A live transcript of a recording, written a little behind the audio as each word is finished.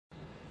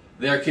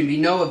There can be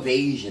no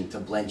evasion to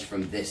blench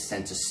from this,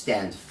 and to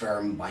stand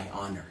firm by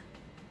honor.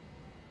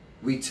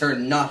 We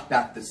turn not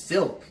back the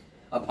silk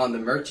upon the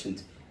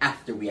merchant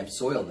after we have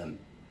soiled them.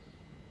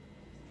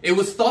 It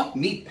was thought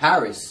meet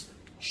Paris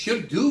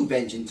should do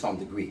vengeance on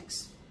the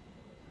Greeks.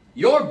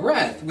 Your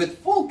breath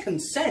with full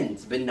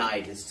consent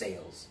benied his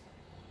sails.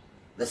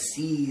 The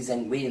seas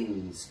and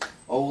winds,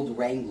 old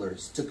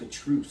wranglers, took a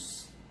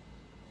truce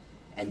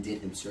and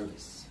did him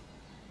service.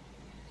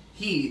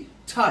 He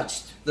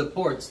touched the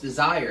ports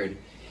desired,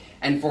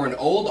 and for an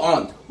old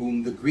aunt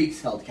whom the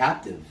Greeks held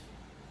captive,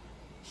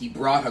 he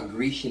brought a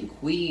Grecian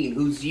queen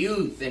whose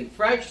youth and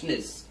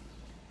freshness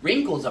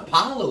wrinkles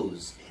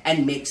Apollo's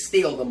and makes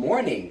stale the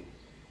morning.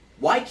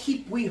 Why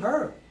keep we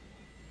her?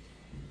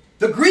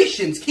 The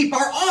Grecians keep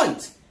our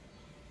aunt.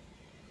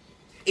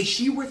 Is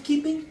she worth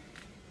keeping?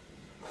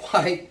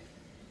 Why,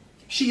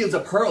 she is a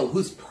pearl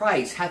whose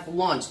price hath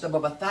launched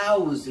above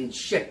 1,000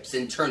 ships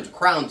and turned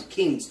crowned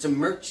kings to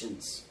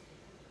merchants.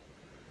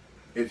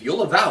 If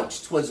you'll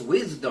avouch 'twas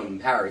wisdom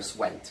Paris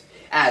went,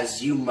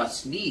 as you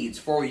must needs,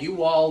 for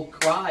you all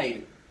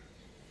cried,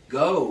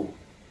 go,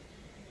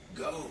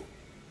 go.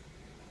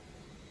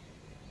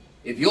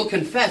 If you'll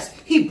confess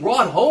he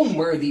brought home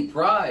worthy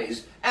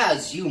prize,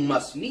 as you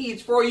must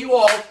needs, for you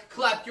all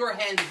clapped your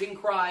hands and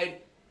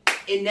cried,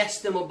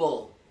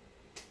 inestimable.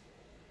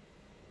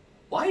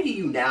 Why do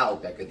you now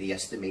beggar the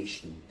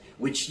estimation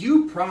which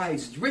you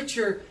prized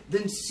richer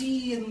than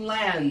sea and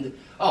land?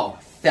 Oh,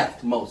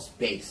 theft most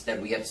base,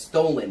 that we have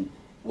stolen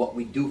what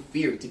we do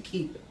fear to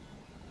keep.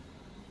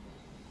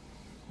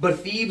 But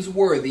thieves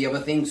worthy of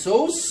a thing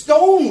so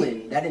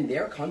stolen that in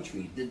their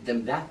country did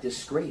them that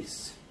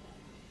disgrace,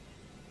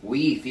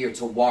 we fear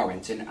to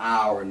warrant in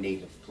our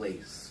native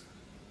place.